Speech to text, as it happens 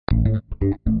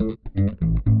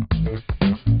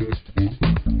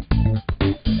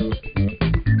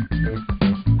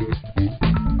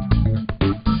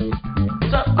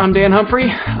I'm Dan Humphrey.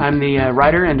 I'm the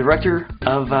writer and director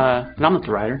of, no, I'm not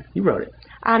the writer. You wrote it.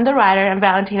 I'm the writer. I'm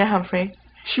Valentina Humphrey.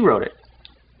 She wrote it.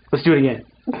 Let's do it again.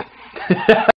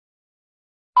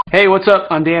 Hey, what's up?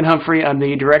 I'm Dan Humphrey. I'm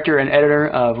the director and editor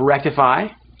of Rectify.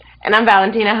 And I'm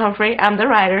Valentina Humphrey. I'm the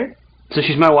writer. So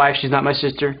she's my wife. She's not my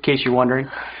sister, in case you're wondering.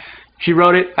 She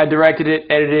wrote it. I directed it,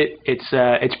 edited it.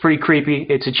 It's pretty creepy.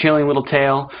 It's a chilling little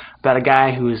tale about a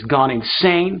guy who has gone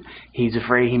insane. He's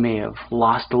afraid he may have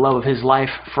lost the love of his life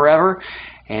forever.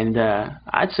 And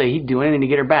I'd say he'd do anything to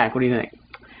get her back. What do you think?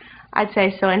 I'd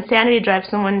say so. Insanity drives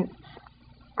someone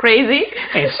crazy.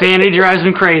 Insanity drives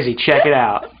him crazy. Check it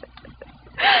out.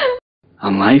 A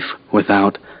life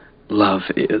without love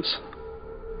is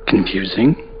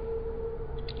confusing,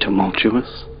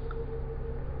 tumultuous,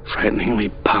 frighteningly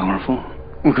powerful.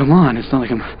 Well, come on, it's not like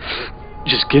I'm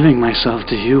just giving myself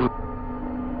to you.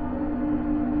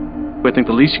 I think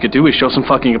the least you could do is show some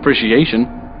fucking appreciation.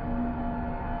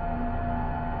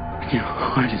 Your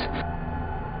heart is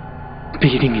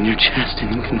beating in your chest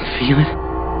and you can feel it.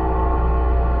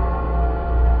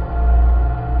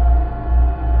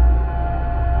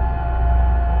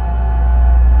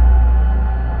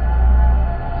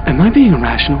 Am I being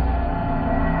irrational?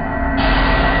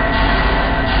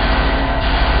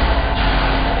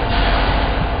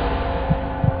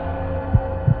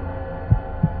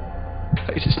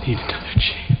 I just need another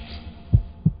chance.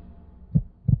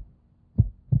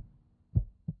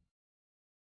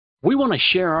 We want to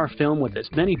share our film with as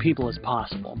many people as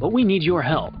possible, but we need your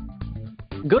help.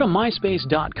 Go to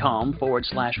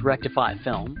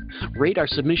myspace.com/rectifyfilm, rate our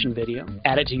submission video,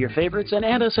 add it to your favorites, and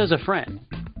add us as a friend.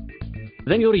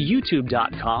 Then go to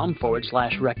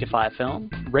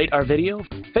youtube.com/rectifyfilm, rate our video,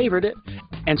 favorite it,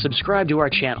 and subscribe to our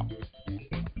channel.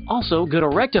 Also, go to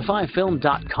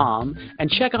rectifyfilm.com and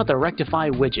check out the Rectify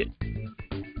widget.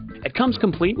 It comes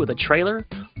complete with a trailer,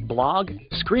 blog,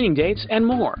 screening dates, and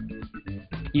more.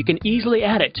 You can easily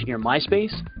add it to your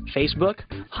MySpace, Facebook,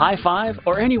 High5,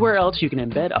 or anywhere else you can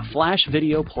embed a flash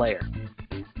video player.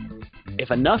 If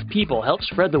enough people help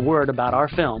spread the word about our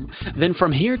film, then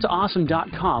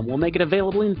FromHereToAwesome.com will make it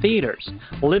available in theaters,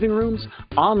 living rooms,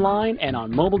 online, and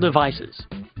on mobile devices.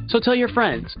 So tell your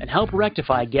friends and help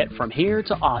Rectify get from here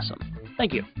to awesome.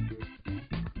 Thank you.